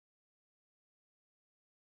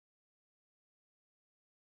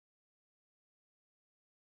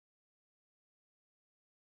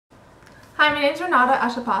Hi, my name is Renata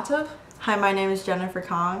Ashapatov. Hi, my name is Jennifer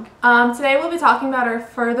Kong. Today we'll be talking about our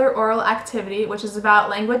further oral activity, which is about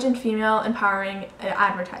language and female empowering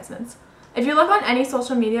advertisements. If you look on any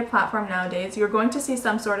social media platform nowadays, you're going to see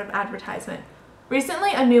some sort of advertisement. Recently,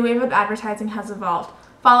 a new wave of advertising has evolved,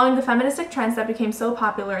 following the feministic trends that became so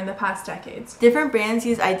popular in the past decades. Different brands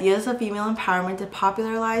use ideas of female empowerment to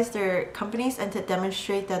popularize their companies and to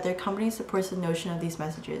demonstrate that their company supports the notion of these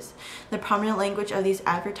messages. The prominent language of these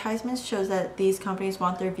advertisements shows that these companies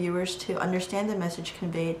want their viewers to understand the message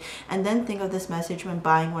conveyed and then think of this message when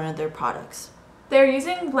buying one of their products. They are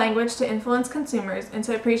using language to influence consumers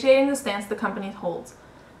into appreciating the stance the company holds.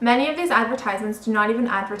 Many of these advertisements do not even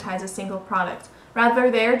advertise a single product.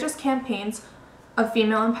 Rather, they are just campaigns of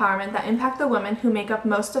female empowerment that impact the women who make up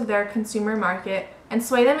most of their consumer market and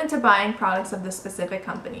sway them into buying products of the specific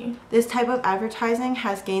company. This type of advertising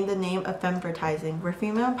has gained the name of femvertising, where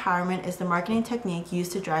female empowerment is the marketing technique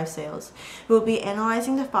used to drive sales. We will be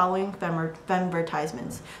analyzing the following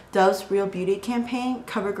femvertisements: Dove's Real Beauty campaign,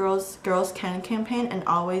 CoverGirl's Girls Can campaign, and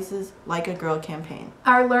Always Like a Girl campaign.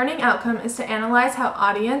 Our learning outcome is to analyze how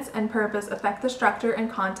audience and purpose affect the structure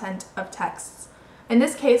and content of texts. In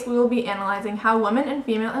this case, we will be analyzing how women and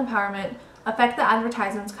female empowerment affect the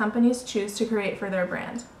advertisements companies choose to create for their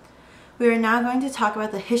brand. We are now going to talk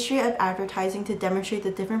about the history of advertising to demonstrate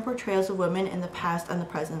the different portrayals of women in the past and the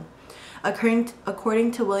present.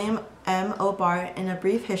 According to William M. O'Barr in A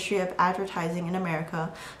Brief History of Advertising in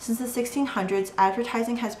America, since the 1600s,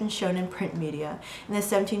 advertising has been shown in print media. In the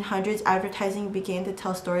 1700s, advertising began to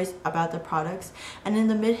tell stories about the products, and in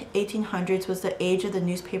the mid-1800s was the age of the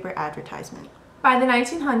newspaper advertisement. By the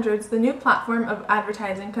 1900s, the new platform of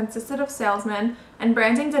advertising consisted of salesmen, and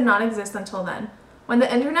branding did not exist until then. When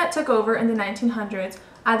the internet took over in the 1900s,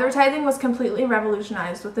 advertising was completely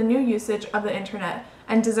revolutionized with the new usage of the internet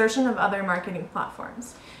and desertion of other marketing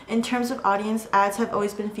platforms. In terms of audience, ads have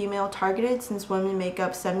always been female targeted, since women make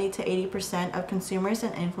up 70 to 80% of consumers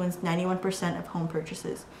and influence 91% of home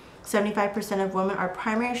purchases. 75% of women are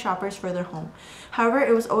primary shoppers for their home. However,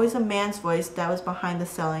 it was always a man's voice that was behind the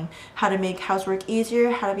selling: how to make housework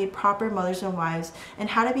easier, how to be proper mothers and wives, and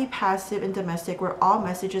how to be passive and domestic were all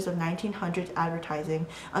messages of 1900s advertising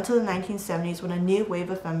until the 1970s, when a new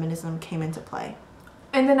wave of feminism came into play.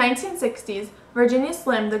 In the 1960s, Virginia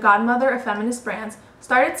Slim, the godmother of feminist brands,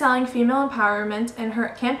 started selling female empowerment in her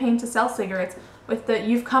campaign to sell cigarettes with the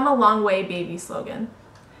 "You've Come a Long Way, Baby" slogan.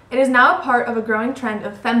 It is now a part of a growing trend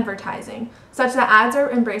of femvertising, such that ads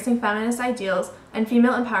are embracing feminist ideals and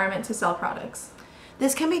female empowerment to sell products.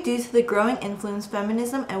 This can be due to the growing influence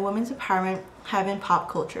feminism and women's empowerment have in pop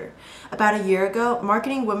culture. About a year ago,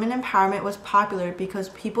 marketing women empowerment was popular because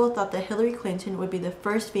people thought that Hillary Clinton would be the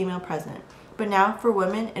first female president. But now, for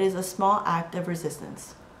women, it is a small act of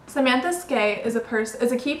resistance. Samantha Skay is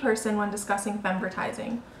a key person when discussing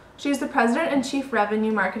femvertising. She is the president and chief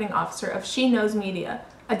revenue marketing officer of She Knows Media,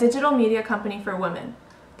 a digital media company for women.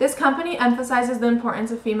 This company emphasizes the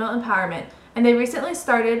importance of female empowerment, and they recently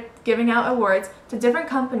started giving out awards to different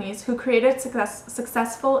companies who created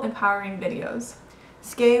successful empowering videos.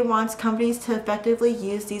 Skay wants companies to effectively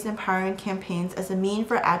use these empowering campaigns as a means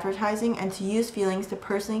for advertising and to use feelings to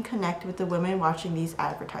personally connect with the women watching these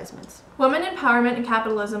advertisements. Women empowerment and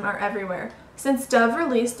capitalism are everywhere. Since Dove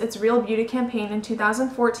released its Real Beauty campaign in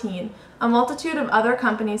 2014, a multitude of other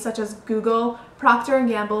companies such as Google, Procter &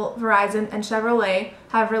 Gamble, Verizon, and Chevrolet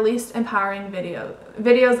have released empowering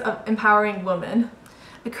videos of empowering women.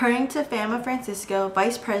 According to Fama Francisco,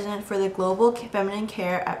 Vice President for the Global Feminine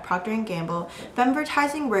Care at Procter & Gamble,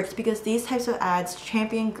 femvertising works because these types of ads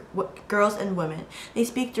champion girls and women. They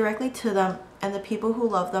speak directly to them and the people who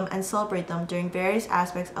love them and celebrate them during various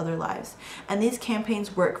aspects of their lives. And these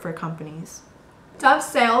campaigns work for companies. Dove's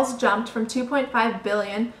sales jumped from $2.5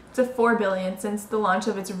 billion to $4 billion since the launch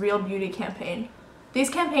of its Real Beauty campaign.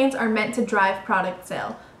 These campaigns are meant to drive product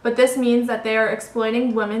sale, but this means that they are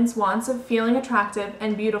exploiting women's wants of feeling attractive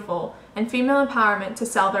and beautiful and female empowerment to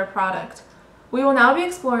sell their product. We will now be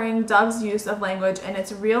exploring Dove's use of language in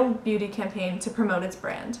its Real Beauty campaign to promote its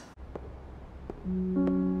brand.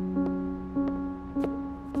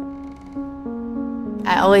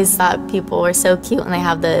 I always thought people were so cute when they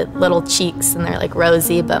have the little cheeks and they're like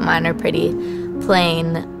rosy, but mine are pretty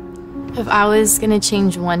plain. If I was gonna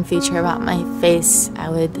change one feature about my face, I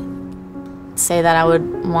would say that I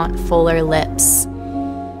would want fuller lips.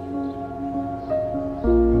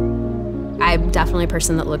 I'm definitely a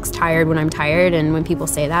person that looks tired when I'm tired, and when people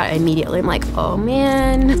say that, I immediately am like, oh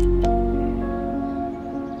man.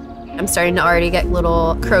 I'm starting to already get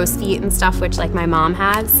little crow's feet and stuff, which like my mom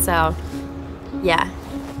has, so yeah.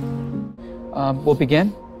 We'll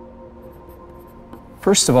begin.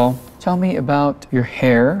 First of all, Tell me about your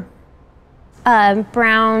hair.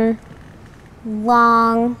 Brown,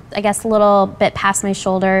 long, I guess a little bit past my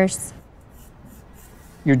shoulders.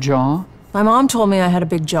 Your jaw. My mom told me I had a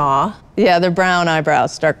big jaw. Yeah, they're brown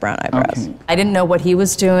eyebrows, dark brown eyebrows. Okay. I didn't know what he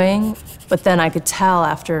was doing, but then I could tell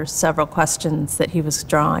after several questions that he was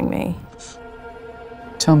drawing me.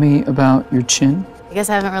 Tell me about your chin. I guess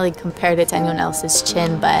I haven't really compared it to anyone else's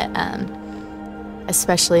chin, but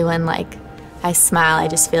especially when like I smile, I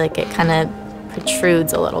just feel like it kind of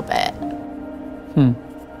protrudes a little bit.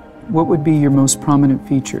 What would be your most prominent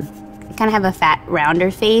feature? I kind of have a fat,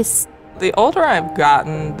 rounder face. The older I've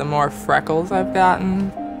gotten, the more freckles I've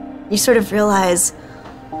gotten. You sort of realize,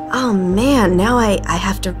 oh man, now I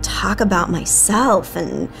have to talk about myself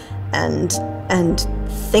and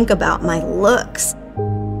think about my looks.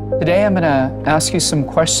 Today I'm going to ask you some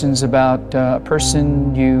questions about a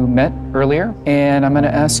person you met earlier, and I'm going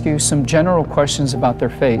to ask you some general questions about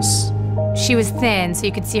their face. She was thin, so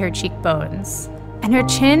you could see her cheekbones. And her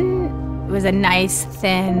chin was a nice,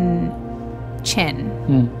 thin chin.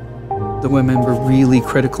 The women were really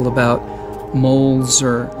critical about moles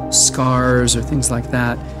or scars or things like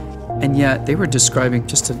that, and yet they were describing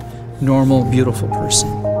just a normal, beautiful person.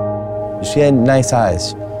 She had nice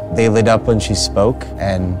eyes. They lit up when she spoke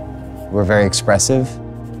and were very expressive.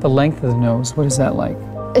 The length of the nose, what is that like?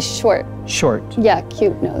 Short. Short. Yeah,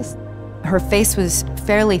 cute nose. Her face was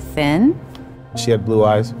fairly thin. She had blue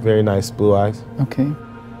eyes, very nice blue eyes. Okay.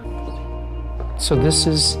 So this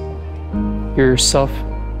is your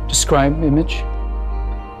self-described image?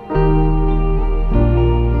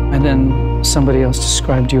 And then somebody else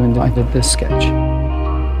described you and I did this sketch.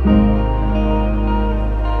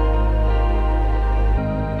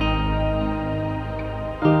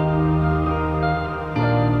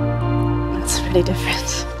 It's pretty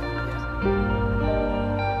different.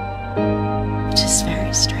 Which is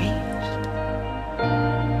very strange.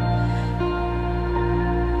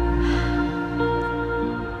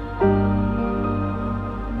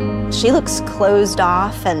 She looks closed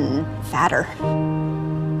off and fatter.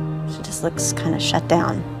 She just looks kind of shut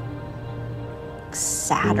down.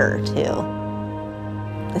 Sadder, too.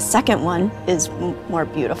 The second one is more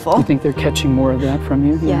beautiful. You think they're catching more of that from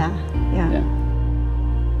you? Yeah.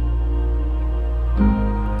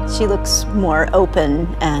 She looks more open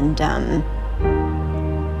and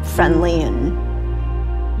friendly and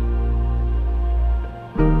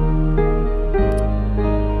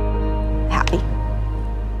happy.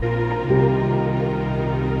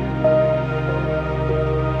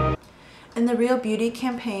 In the Real Beauty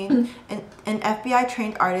campaign, an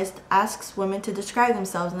FBI-trained artist asks women to describe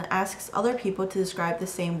themselves and asks other people to describe the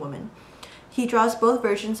same woman. He draws both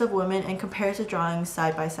versions of women and compares the drawings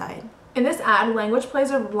side by side. In this ad, language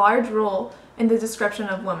plays a large role in the description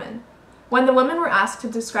of women. When the women were asked to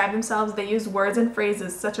describe themselves, they used words and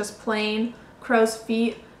phrases such as plain, crow's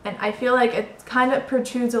feet, and I feel like it kind of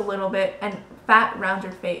protrudes a little bit, and fat,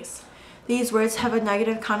 rounder face. These words have a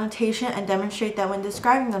negative connotation and demonstrate that when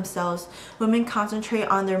describing themselves, women concentrate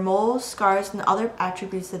on their moles, scars, and other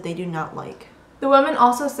attributes that they do not like. The women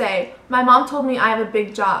also say, "My mom told me I have a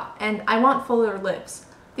big jaw," and "I want fuller lips."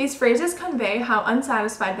 These phrases convey how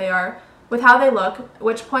unsatisfied they are with how they look,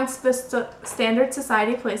 which points to the standard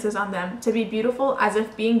society places on them to be beautiful, as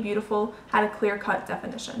if being beautiful had a clear-cut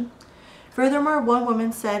definition. Furthermore, one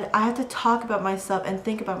woman said, "I have to talk about myself and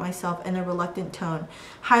think about myself in a reluctant tone,"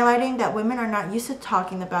 highlighting that women are not used to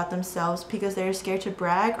talking about themselves because they are scared to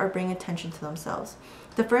brag or bring attention to themselves.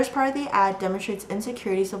 The first part of the ad demonstrates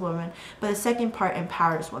insecurities of women, but the second part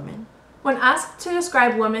empowers women. When asked to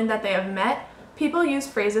describe women that they have met, people use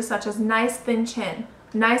phrases such as nice thin chin,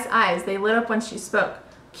 nice eyes, they lit up when she spoke,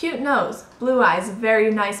 cute nose, blue eyes, very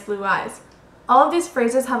nice blue eyes. All of these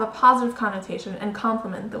phrases have a positive connotation and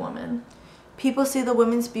compliment the woman. People see the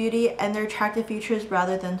woman's beauty and their attractive features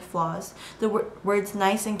rather than flaws. The words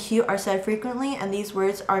nice and cute are said frequently, and these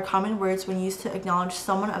words are common words when used to acknowledge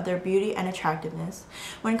someone of their beauty and attractiveness.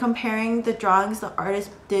 When comparing the drawings the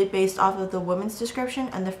artist did based off of the woman's description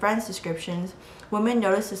and the friend's descriptions, women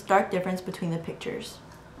notice the stark difference between the pictures.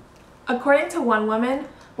 According to one woman,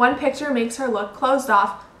 one picture makes her look closed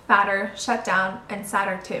off, fatter, shut down, and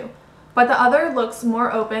sadder too. But the other looks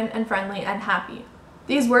more open and friendly and happy.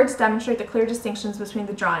 These words demonstrate the clear distinctions between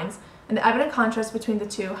the drawings, and the evident contrast between the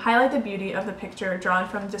two highlight the beauty of the picture drawn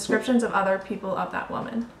from descriptions of other people of that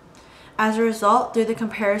woman. As a result, through the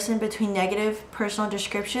comparison between negative personal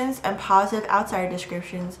descriptions and positive outsider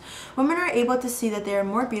descriptions, women are able to see that they are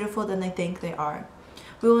more beautiful than they think they are.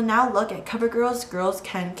 We will now look at CoverGirl's Girls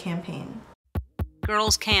Can campaign.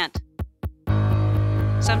 Girls can't.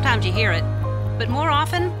 Sometimes you hear it, but more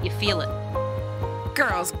often you feel it.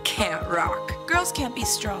 Girls can't rock. Girls can't be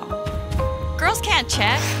strong. Girls can't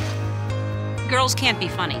check. Girls can't be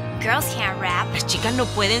funny. Girls can't rap. Las chicas no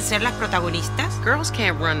pueden ser las protagonistas. Girls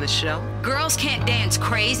can't run the show. Girls can't dance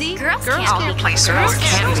crazy. Girls can't play girls girls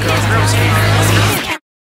can't. can't.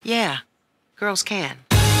 Yeah, girls can.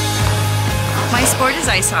 My sport is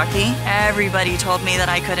ice hockey. Everybody told me that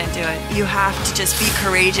I couldn't do it. You have to just be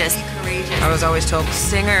courageous. I was always told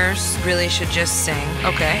singers really should just sing.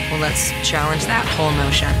 Okay, well, let's challenge that whole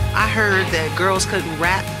notion. I heard that girls couldn't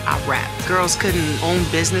rap. I rap. Girls couldn't own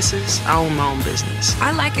businesses. I own my own business.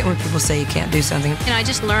 I like it when people say you can't do something. And I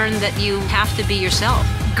just learned that you have to be yourself.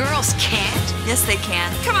 Girls can't. Yes, they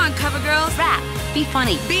can. Come on, cover girls. Rap. Be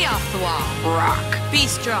funny. Be off the wall. Rock. Be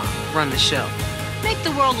strong. Run the show. Make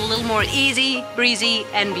the world a little more easy, breezy,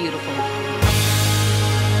 and beautiful.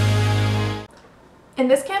 In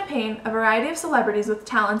this campaign, a variety of celebrities with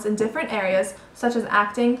talents in different areas, such as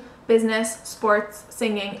acting, business, sports,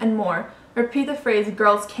 singing, and more, repeat the phrase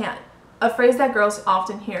 "girls can't," a phrase that girls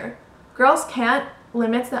often hear. Girls can't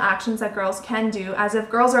limits the actions that girls can do, as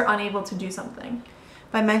if girls are unable to do something.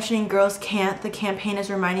 By mentioning girls can't, the campaign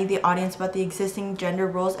is reminding the audience about the existing gender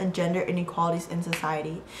roles and gender inequalities in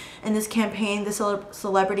society. In this campaign, the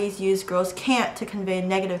celebrities use girls can't to convey a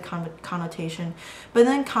negative connotation, but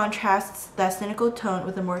then contrasts that cynical tone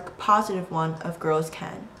with a more positive one of girls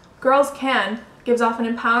can. Girls can gives off an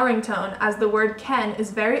empowering tone, as the word can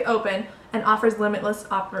is very open and offers limitless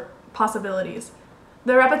possibilities.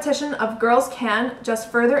 The repetition of girls can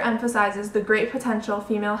just further emphasizes the great potential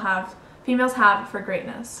females have for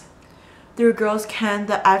greatness. Through Girls Can,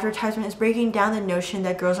 the advertisement is breaking down the notion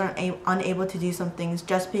that girls are unable to do some things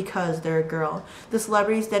just because they're a girl. The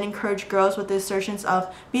celebrities then encourage girls with the assertions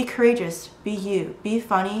of be courageous, be you, be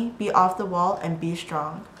funny, be off the wall, and be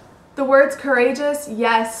strong. The words courageous,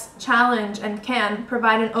 yes, challenge, and can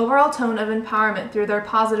provide an overall tone of empowerment through their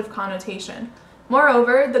positive connotation.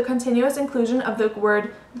 Moreover, the continuous inclusion of the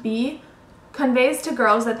word be conveys to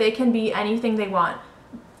girls that they can be anything they want,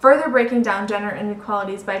 further breaking down gender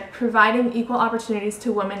inequalities by providing equal opportunities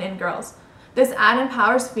to women and girls. This ad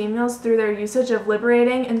empowers females through their usage of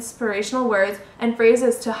liberating, inspirational words and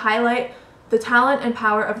phrases to highlight the talent and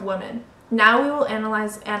power of women. Now we will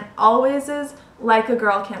analyze an Always Like a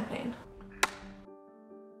Girl campaign.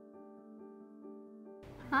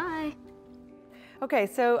 Hi. Okay,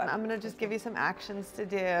 so I'm gonna just give you some actions to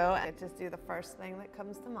do. And just do the first thing that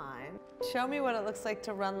comes to mind. Show me what it looks like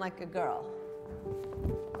to run like a girl.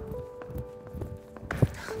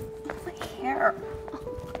 My hair.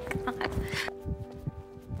 Oh my God.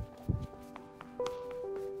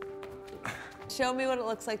 Show me what it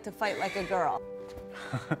looks like to fight like a girl.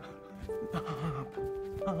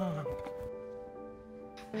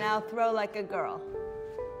 Now throw like a girl.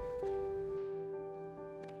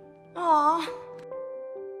 Aww.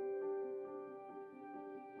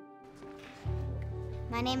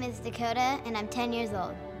 My name is Dakota, and I'm 10 years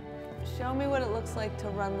old. Show me what it looks like to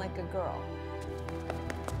run like a girl.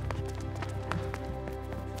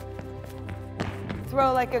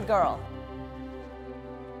 Throw like a girl.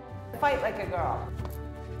 Fight like a girl.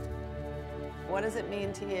 What does it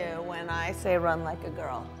mean to you when I say run like a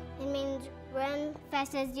girl? It means run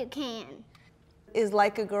fast as you can. Is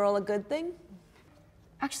like a girl a good thing?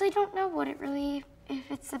 Actually, I don't know if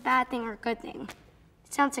it's a bad thing or a good thing.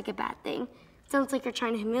 It sounds like a bad thing. It sounds like you're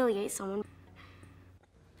trying to humiliate someone.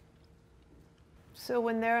 So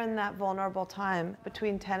when they're in that vulnerable time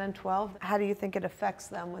between 10 and 12, how do you think it affects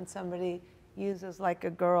them when somebody uses like a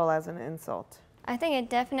girl as an insult? I think it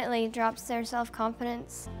definitely drops their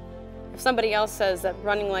self-confidence. If somebody else says that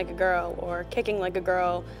running like a girl or kicking like a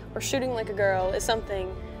girl or shooting like a girl is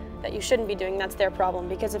something that you shouldn't be doing, that's their problem.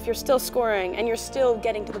 Because if you're still scoring and you're still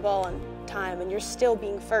getting to the ball on time and you're still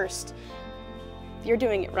being first, you're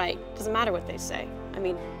doing it right. Doesn't matter what they say. I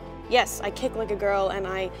mean, yes, I kick like a girl and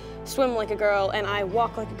I swim like a girl and I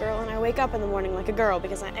walk like a girl and I wake up in the morning like a girl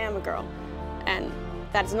because I am a girl. And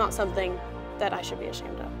that is not something that I should be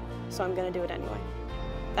ashamed of. So I'm gonna do it anyway.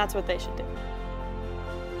 That's what they should do.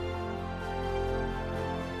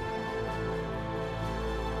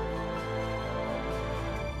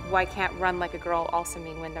 Why can't run like a girl also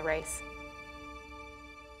mean win the race?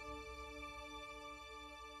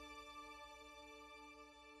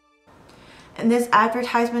 In this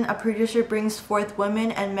advertisement, a producer brings forth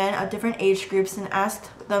women and men of different age groups and asks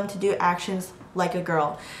them to do actions like a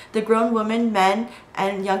girl. The grown women, men,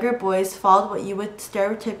 and younger boys followed what you would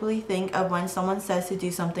stereotypically think of when someone says to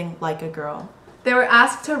do something like a girl. They were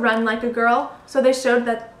asked to run like a girl, so they showed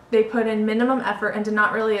that they put in minimum effort and did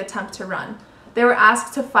not really attempt to run. They were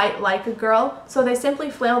asked to fight like a girl, so they simply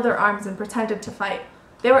flailed their arms and pretended to fight.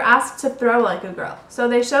 They were asked to throw like a girl, so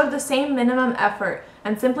they showed the same minimum effort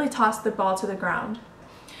and simply tossed the ball to the ground.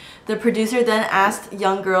 The producer then asked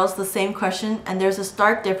young girls the same question, and there's a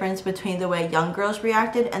stark difference between the way young girls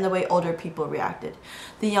reacted and the way older people reacted.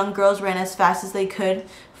 The young girls ran as fast as they could,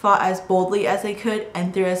 fought as boldly as they could,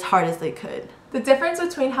 and threw as hard as they could. The difference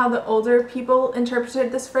between how the older people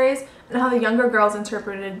interpreted this phrase and how the younger girls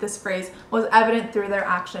interpreted this phrase was evident through their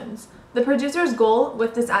actions. The producer's goal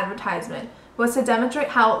with this advertisement was to demonstrate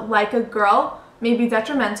how like a girl may be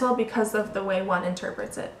detrimental because of the way one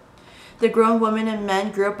interprets it. The grown women and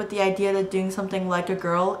men grew up with the idea that doing something like a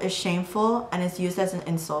girl is shameful and is used as an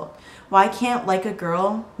insult. Why can't like a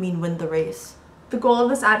girl mean win the race? The goal of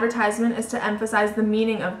this advertisement is to emphasize the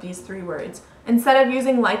meaning of these three words. Instead of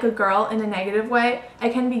using like a girl in a negative way,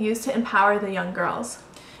 it can be used to empower the young girls.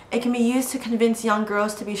 It can be used to convince young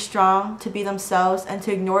girls to be strong, to be themselves, and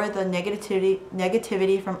to ignore the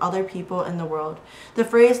negativity from other people in the world. The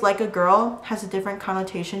phrase like a girl has a different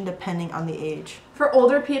connotation depending on the age. For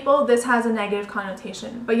older people, this has a negative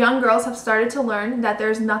connotation, but young girls have started to learn that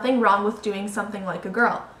there's nothing wrong with doing something like a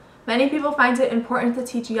girl. Many people find it important to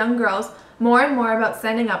teach young girls more and more about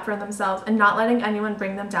standing up for themselves and not letting anyone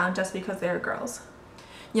bring them down just because they are girls.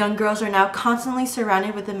 Young girls are now constantly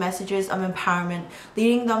surrounded with the messages of empowerment,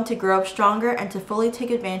 leading them to grow up stronger and to fully take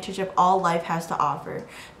advantage of all life has to offer.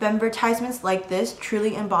 Advertisements like this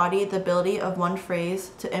truly embody the ability of one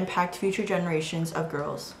phrase to impact future generations of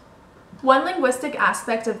girls. One linguistic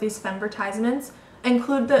aspect of these femvertisements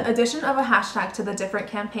include the addition of a hashtag to the different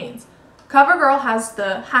campaigns. CoverGirl has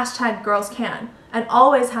the hashtag #GirlsCan and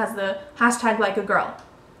always has the hashtag #LikeAGirl.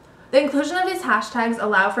 The inclusion of these hashtags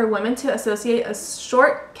allow for women to associate a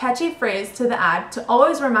short, catchy phrase to the ad to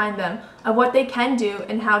always remind them of what they can do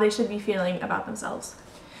and how they should be feeling about themselves.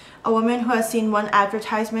 A woman who has seen one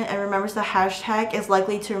advertisement and remembers the hashtag is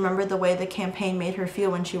likely to remember the way the campaign made her feel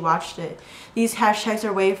when she watched it. These hashtags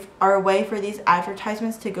are a way for these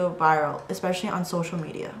advertisements to go viral, especially on social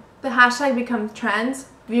media. The hashtag becomes trends.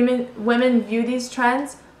 Women view these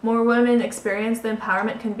trends. More women experience the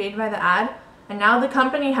empowerment conveyed by the ad. And now the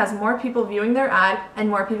company has more people viewing their ad and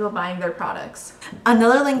more people buying their products.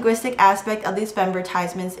 Another linguistic aspect of these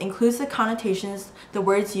femvertisements includes the connotations the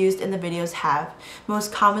words used in the videos have.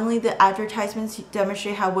 Most commonly, the advertisements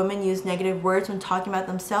demonstrate how women use negative words when talking about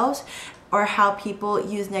themselves, or how people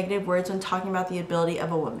use negative words when talking about the ability of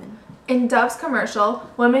a woman. In Dove's commercial,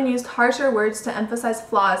 women used harsher words to emphasize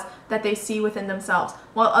flaws that they see within themselves,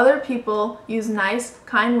 while other people use nice,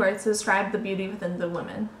 kind words to describe the beauty within the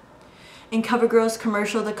women. In CoverGirl's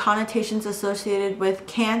commercial, the connotations associated with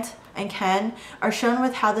can't and can are shown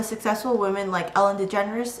with how the successful women like Ellen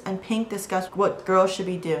DeGeneres and Pink discuss what girls should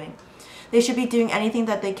be doing. They should be doing anything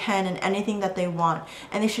that they can and anything that they want,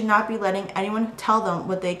 and they should not be letting anyone tell them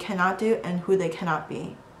what they cannot do and who they cannot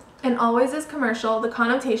be. In Always' commercial, the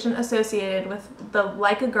connotation associated with the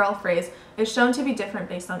like a girl phrase is shown to be different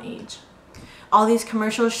based on age. All these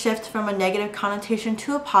commercials shift from a negative connotation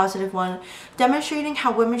to a positive one, demonstrating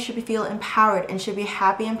how women should feel empowered and should be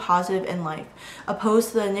happy and positive in life,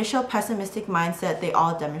 opposed to the initial pessimistic mindset they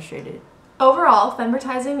all demonstrated. Overall,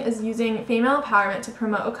 femvertising is using female empowerment to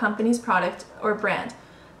promote a company's product or brand.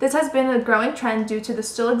 This has been a growing trend due to the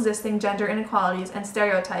still existing gender inequalities and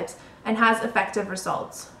stereotypes and has effective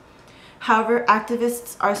results. However,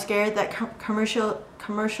 activists are scared that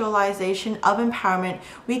commercialization of empowerment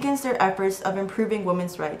weakens their efforts of improving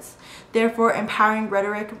women's rights. Therefore, empowering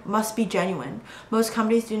rhetoric must be genuine. Most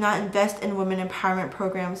companies do not invest in women empowerment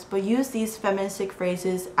programs, but use these feministic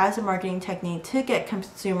phrases as a marketing technique to get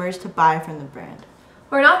consumers to buy from the brand.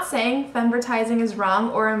 We're not saying femvertising is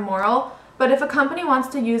wrong or immoral, but if a company wants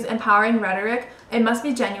to use empowering rhetoric, it must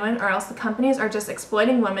be genuine, or else the companies are just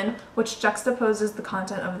exploiting women, which juxtaposes the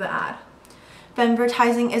content of the ad.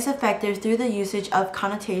 Femvertising is effective through the usage of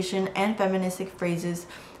connotation and feministic phrases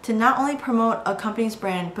to not only promote a company's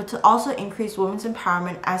brand, but to also increase women's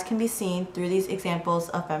empowerment, as can be seen through these examples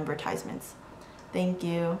of femvertisements. Thank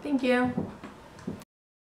you. Thank you.